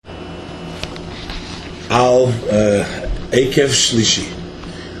Al Ekev Shlishi.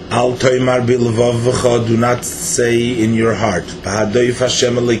 Al Toimar Bilvavcha, do not say in your heart. B'hadoif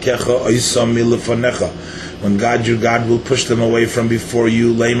Hashem Elikecha Oisam Milefonecha. When God, your God, will push them away from before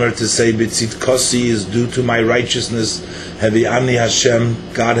you, lamer to say, B'tzit Kosi is due to my righteousness. Hevi Ani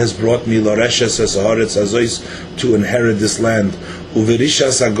Hashem, God has brought me Loreshes as Haaretz Azois to inherit this land.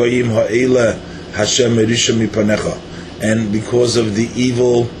 Uverishas Agoyim Ha'ele Hashem Erisha Mipanecha. And because of the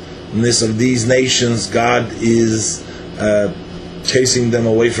evilness of these nations, God is chasing them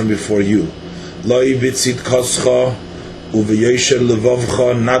away from before you. Loi B'tzit Koscha Uveyosher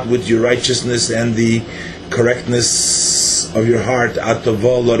Levavcha, not with your righteousness and the correctness of your heart,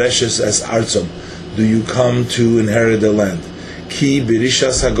 Atavo Loreshes as Artzom, do you come to inherit the land. Ki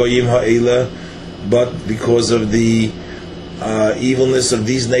Birishas Hagoyim Ha'ela, but because of the evilness of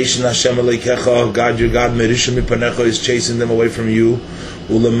these nations, Hashem Elokecha, God your God, Merisha Mipanecha, is chasing them away from you.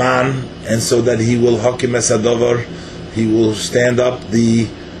 Uleman, and so that He will Hakim Esadovar, He will stand up the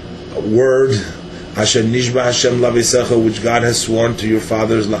word Asher Nishba Hashem Lavisecha, which God has sworn to your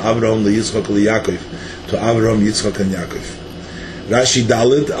fathers, LaAvraham, LaYitzchak, LaYaakov, to Avraham, Yitzchak, and Yaakov. Rashi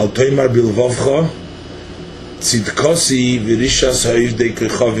Dalit, Al Toimar Bilvavcha, Tzidkosi Virishas Ha'ivdei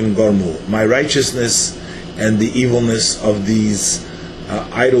Kechavim Gormu. My righteousness and the evilness of these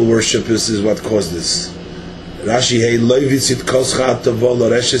idol worshippers is what caused this. Rashi Hey Loi Vitzidkoscha Atavo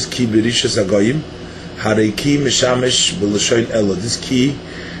Loreshes Ki Birishas Agoyim Harei Ki Mishamesh B'Lashoin Elo. This key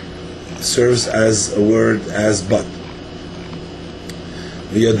serves as a word as but.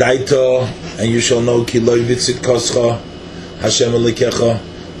 V'yodaito, and you shall know Ki Loi Vitzidkoscha Hashem Elokecha,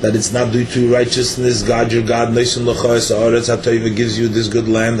 that it's not due to righteousness. God your God Noisun L'cha Es Haaretz HaTova gives you this good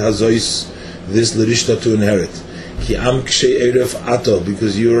land Hazois, this L'rishta to inherit. Ki Am Kshei Erev Ato,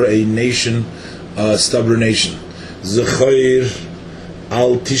 because you're a nation, stubborn nation. Zechoir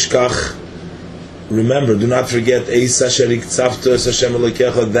Al Tishkach, remember, do not forget Eis Asher Iktzavto Hashem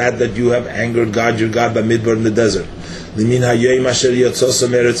Elokecha, that you have angered God your God by Midbar in the desert. Limin hayoyim asher yotzosam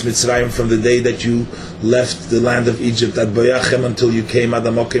eretz Mitzrayim, from the day that you left the land of Egypt, at Boyachem, until you came ad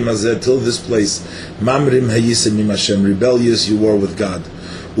Amokim Hazeh, till this place. Mamrim hayisem im Hashem, rebellious you were with God.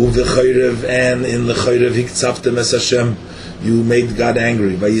 Uvechayrev, and in the Chayrev hiktzavtem es Hashem, you made God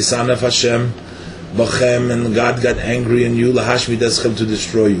angry. Vayisanef Hashem bachem, and God got angry in you, lahashmid eschem, to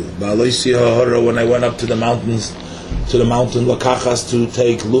destroy you. Ba'aloisi ha'hora, when I went up to the mountain lakachas, to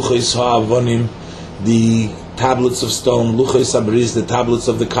take luchos ha'avonim, the tablets of stone, luchos abris, the tablets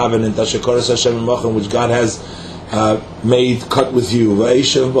of the covenant, ashekoros Hashem imachem, which God has made, cut with you.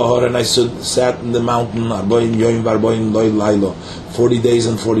 Va'eshev b'hor, and I sat in the mountain, arboim yoim v'arboim loy lailo, 40 days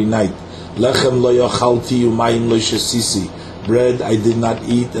and 40 nights. Lechem lo yachalti umayim lo shesisi, bread I did not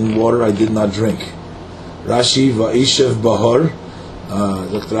eat and water I did not drink. Rashi va'eshev b'hor,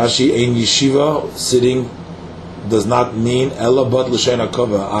 Dr. Rashi, ein yeshiva, sitting, does not mean ela but l'shen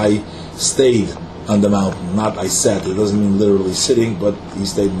hakova, I stayed on the mountain, not I sat. It doesn't mean literally sitting, but he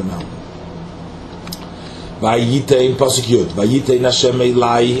stayed in the mountain. Vayitein pasuk yud, Vayitein Hashem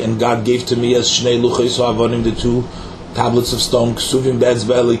Elai, and God gave to me as shnei luchos ha'avonim, the two tablets of stone, ksuvim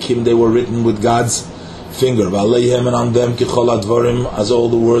be'etzba Elikim, they were written with God's finger. V'aleihem, and on them kichol advarim, as all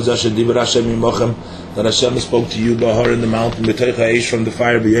the words asher diber Hashem imochem, that Hashem spoke to you b'har in the mountain, b'toich ha'esh, from the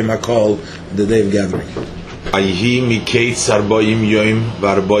fire, b'yom hakol, the day of gathering. Ayhi miketz arboim yoim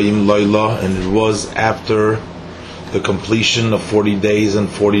v'arboim loyla, and it was after the completion of 40 days and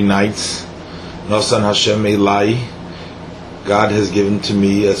 40 nights. Nosan Hashem Elai, God has given to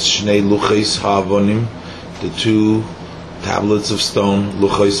me as shnei luchos ha'avonim, the two tablets of stone,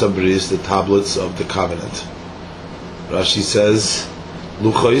 luchos abris, the tablets of the covenant. Rashi says,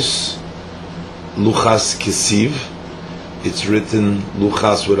 luchos, luchas kesiv, it's written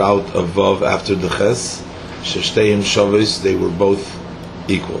luchas without a vav after the ches. Sheshteim Shavis, they were both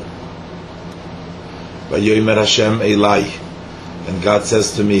equal. Vayomer Hashem Elai, and God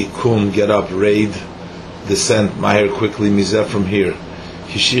says to me, Kum, get up, raid, descend, Maher, quickly, Mizeh, from here.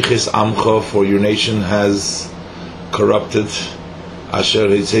 Hishichis Amcha, for your nation has corrupted, Asher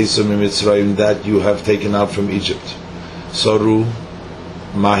Hitzeisum Mitzrayim, that you have taken out from Egypt. Soru,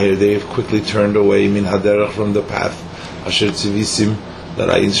 Maher, they have quickly turned away, Min Haderach, from the path, Asher Tzivisim,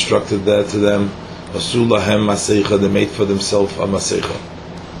 that I instructed that to them. Asulahem Maseicha, they made for themselves a Maseicha.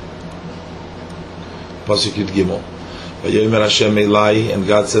 Pasuk Yud Gimel. Vayomer Hashem Elai, and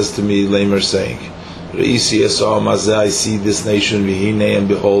God says to me, Lamer, saying, Reisi Esau Mazeh, I see this nation, Vihine, and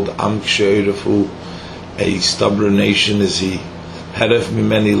behold, Am Ksheirafu, a stubborn nation is he. Heref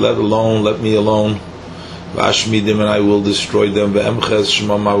Mimeni, let me alone. Vashmidim, and I will destroy them. Ve'emches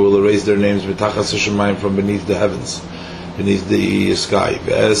Shemam, I will erase their names. V'tachas Hashemayim, from beneath the heavens. beneath the sky.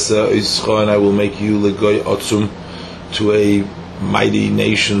 And I will make you legoy otzum, to a mighty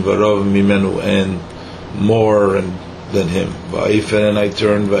nation, varav mimenu, and more than him. Va'ifen, and I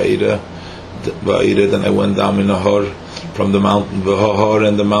turned va'ira, then I went down in a hor from the mountain, v'hahor,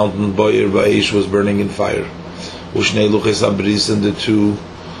 and the mountain boyer va'ish was burning in fire. Ushnei luches abris, and the two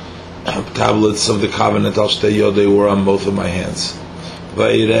tablets of the covenant al shtei yodei were on both of my hands.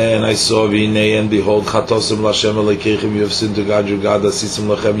 Va'ireh, and I saw v'inei, and behold, chatosim l'Hashem Elokeichem, you have sinned to God your God, asisim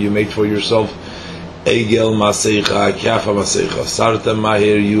lachem, you made for yourself egel maseicha, kyafa maseicha, sartem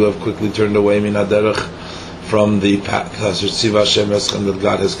mahir, you have quickly turned away min haderech, from the path that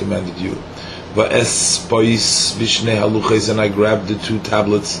God has commanded you. Va'es pois vishnei haluches, and I grabbed the two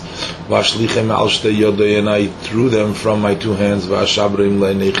tablets, v'ashlichem al shtei yodei, and I threw them from my two hands, v'ashabrim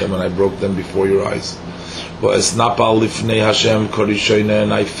le'neichem, and I broke them before your eyes. Va'es napal lifnei Hashem korishoyne,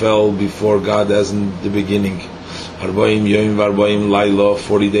 and I fell before God as in the beginning. Arbaim yom v'arbaim laila,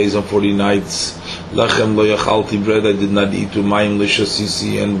 40 days and 40 nights. Lechem lo yachalti, bread I did not eat, umayim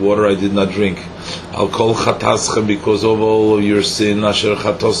lishasisi, and water I did not drink. Al kol chataschem, because of all of your sin, asher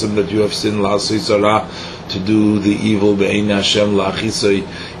chatosim, that you have sinned, la'asoi zara, to do the evil, be'ein Hashem la'achisoi,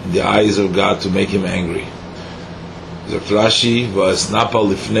 in the eyes of God, to make him angry. Dr. Rashi, va'esnapa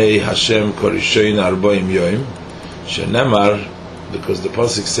lifnei Hashem korishoin arboim yoim, shenemar, because the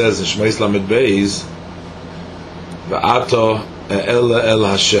pasuk says in Shema Yisrael Lamed Beis, va'ato el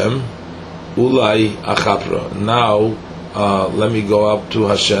Hashem, ulai achapra. Now, let me go up to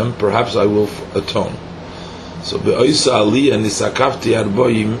Hashem, perhaps I will atone. So be'oisa aliyah nisakafti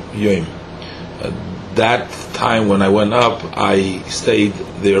arboim yoim. That time when I went up, I stayed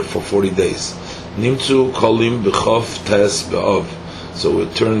there for 40 days. Nimtzu kolim b'chof tes be'ov. So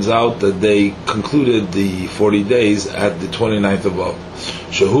it turns out that they concluded the 40 days at the 29th of Av.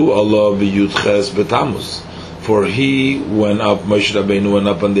 Shehu Allah b'yud ches b'Tammuz. For he went up, Moshe Rabbeinu went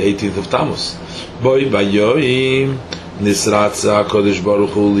up on the 18th of Tammuz. Boy bayoim nisratza kodesh baruch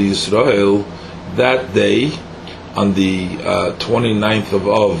hu Yisrael. That day, on the 29th of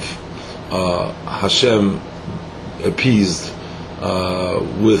Av, Hashem appeased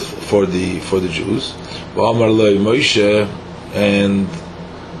for the Jews. V'amar lo Moshe, and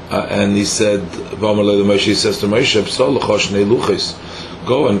he said, v'amar lo Moshe, he says to Moshe, psol l'cho shnei luchos,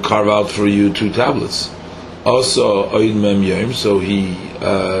 go and carve out for you 2 tablets. Also oid mem yom, so he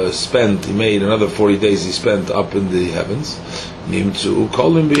made another 40 days he spent up in the heavens. Nimtzu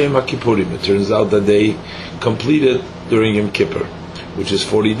kolim b'yom HaKippurim. It turns out that they completed during Yom Kippur, which is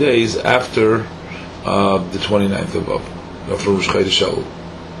 40 days after the 29th of Av, from Rosh Chodesh Elul.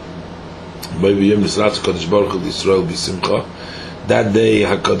 That day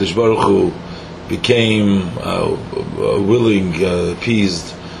HaKadosh Baruch Hu became willing,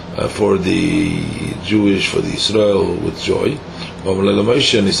 appeased for the Jewish, for the Israel with joy.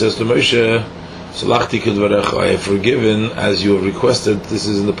 And he says to Moshe, I have forgiven as you have requested. This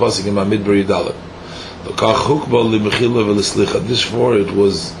is in the pasuk in Bamidbar Yudaleh. This for it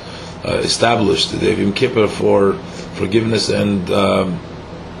was established, the Day of Yom Kippur, for forgiveness and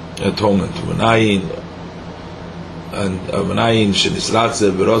atonement.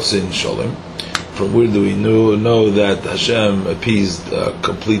 From where do we know that Hashem appeased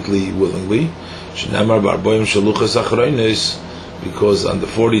completely, willingly? Because on the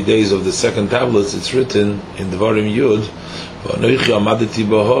 40 days of the second tablets, it's written in Devarim Yud,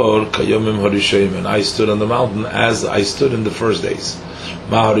 and I stood on the mountain as I stood in the first days.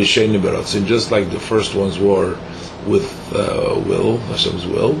 And just like the first ones were with Hashem's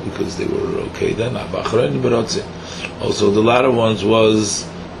will, because they were okay then. Also the latter ones was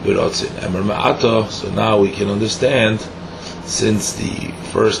Birotzin. So now we can understand, since the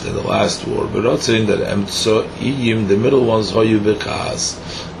first and the last were Birotzin, that the middle ones, Hoyu B'Kaz,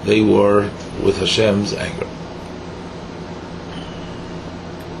 they were with Hashem's anger.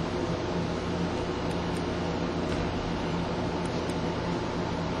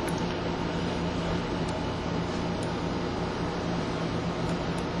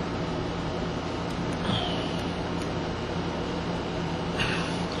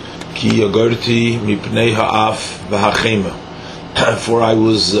 For I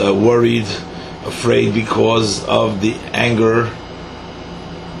was worried, afraid, because of the anger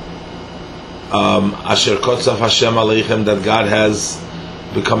Asher Kotzav Hashem Aleichem, that God has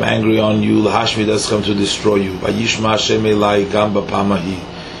become angry on you, Lahashmid Eschem, to destroy you. Vayishma Hashem Elai Gam B'Pamahi.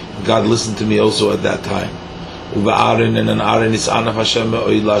 God listened to me also at that time. Uva Aaron, and an Aaron is Anaf Hashem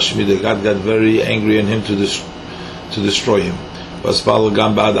Me'oi Lashmid. God got very angry on him to destroy him. Vaspal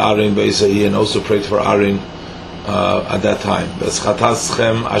Gam Ba'ad Aaron B'Esahi, and also prayed for Aaron at that time.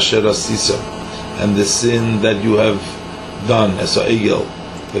 V'eschataschem Asher Asisem, and the sin that you have done as a egel,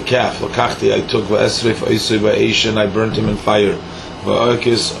 the calf. Lakachti, I took v'esrif oisoi v'eish, and I burnt him in fire.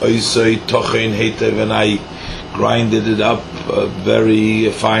 V'okis oisoi tochein heitev, and I grinded it up, very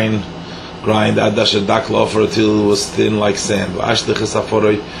fine grind, adash daklofer, till it was thin like sand. V'ashtechis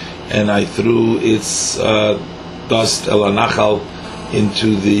aforoi, and I threw its dust el anachal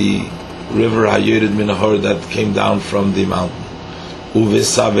into the river Hayered Minahor that came down from the mountain. Uve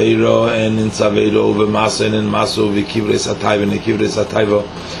Saveiro, and in Saveiro, uve Masa, and in Masa, uve Kivre Sataiva, and in Kivre Sataiva,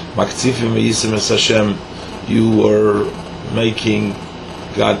 Maktsifim Yisim es Hashem, you were making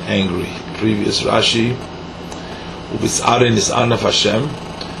God angry. Previous Rashi, uve Arin is Arnaf Hashem.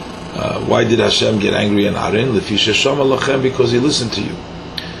 Why did Hashem get angry in Arin? Lefisha Shama Lachem, because he listened to you.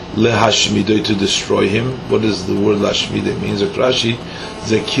 Lehashmidoi, to destroy him. What does the word Lashmidoi means? Rashi,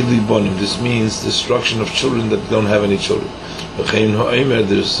 Zekili Bonim. This means destruction of children that don't have any children.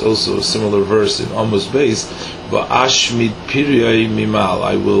 There's also a similar verse in Amos base. Ashmid Piryai Mimal.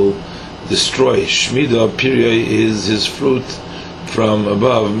 I will destroy. Shmida Piryai is his fruit from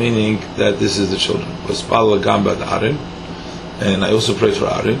above, meaning that this is the children. Gamba Arin, and I also prayed for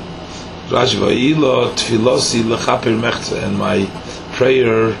Arin. Rashi Va'ilo Tfilosi Lechaper Mechza, and my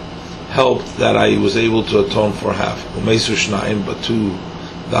prayer helped that I was able to atone for half. Umesu Shnayim, but two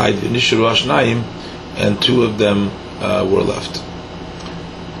died. V'nishiru Hashnayim, and two of them were left.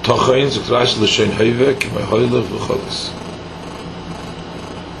 Tochain Zukrash L'Shein Hoivek Mehoilev V'Cholis.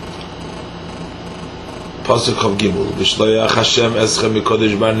 Pasuk of Gimel. V'shloyach Hashem Eschem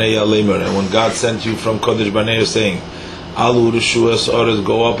Mikodesh Barnei Alemer. And when God sent you from Kodesh Barnei, saying, Alu Rishuas Orez,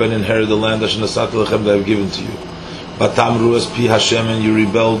 go up and inherit the land Asher Nasat Lechem that I have given to you. Batam Ruas Pi Hashem, and you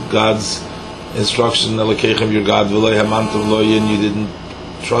rebelled God's instruction, Elokechem, your God, V'loi Hamantam Loy, and you didn't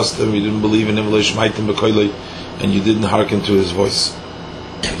trust him, you didn't believe in him, V'loi Shmaitim B'koiloi, and you didn't hearken to his voice.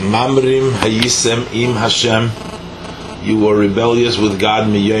 Mamrim Hayisem Im Hashem, you were rebellious with God,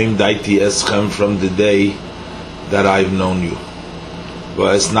 Miyoim Daiti Eschem, from the day that I've known you.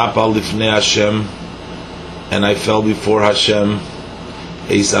 V'esnapal Lifnei Hashem, and I fell before Hashem,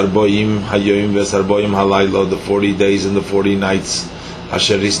 Eis Arboim Hayoim Ves Arboim Halaylo, the 40 days and the 40 nights,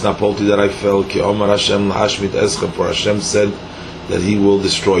 Asher Isnapolti, that I fell, Ki Omar Hashem L'Hashmit Eschem, for Hashem said that He will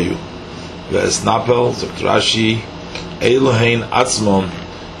destroy you. Ve'esnapel, Zokt Rashi, Elohein Atzmon,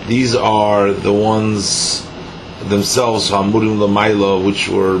 these are the ones themselves, Hamurim L'Maylo, which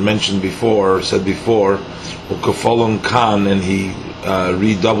were mentioned before, said before, Ukafolon Kan, and he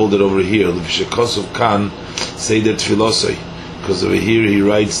redoubled it over here, L'Vishekosov Kan, Seder Tfilosoi, because over here he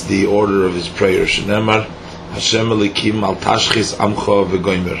writes the order of his prayer. Shenemar Hashem Elikim al Tashchis Amcha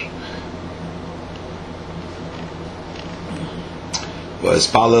V'Goymer.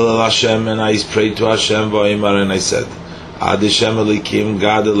 V'espalel el Hashem, and I prayed to Hashem V'Oimar, and I said, Ad Hashem Elikim,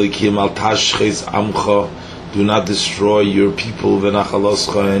 God Elikim al Tashchis Amcha, do not destroy your people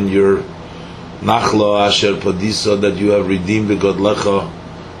V'Nachaloscha, and your Nachlo Asher Podiso, that you have redeemed the Godlecha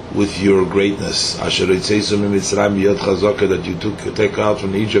with your greatness, Asher Yitzeisu Mitzrayim B'Yad Chazaka, that you take out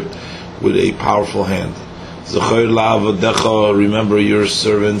from Egypt with a powerful hand. Zocher la'avadecha, remember your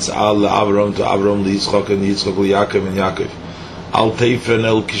servants, Al Avram, to Avram, Yitzchak, and Yitzchak, Yaakov, and Yaakov. Al Teifen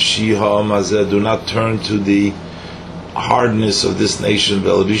El Kishi Ha'amazeh, do not turn to the hardness of this nation,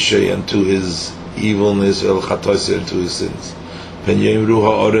 Vel Rishay, and to his evilness, El Chatoser, to his sins. Pen Yemru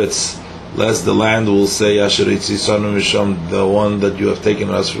Ha'oretz, lest the land will say, Asher Yitzisanu Misham, the one that you have taken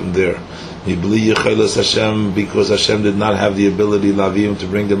us from there. Mibli Yechelos Hashem, because Hashem did not have the ability, Lavim, to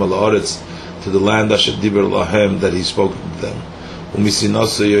bring them al-Oretz, to the land Asher Diber Lahem, that He spoke to them.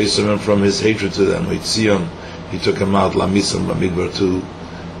 Umisinosa Yoisamim, from His hatred to them. Hitzion, He took them out, Lamisam Bamidbar, to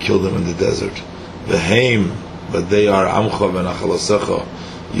kill them in the desert. Veheim, but they are Amcha v'Nachalasecha,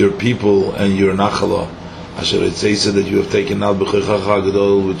 your people and your Nachala. Asher Yitzisa, that you have taken out B'Chechacha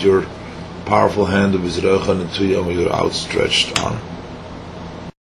Gadol, with your powerful hand of Yisrocha and Tuyam, with your outstretched arm.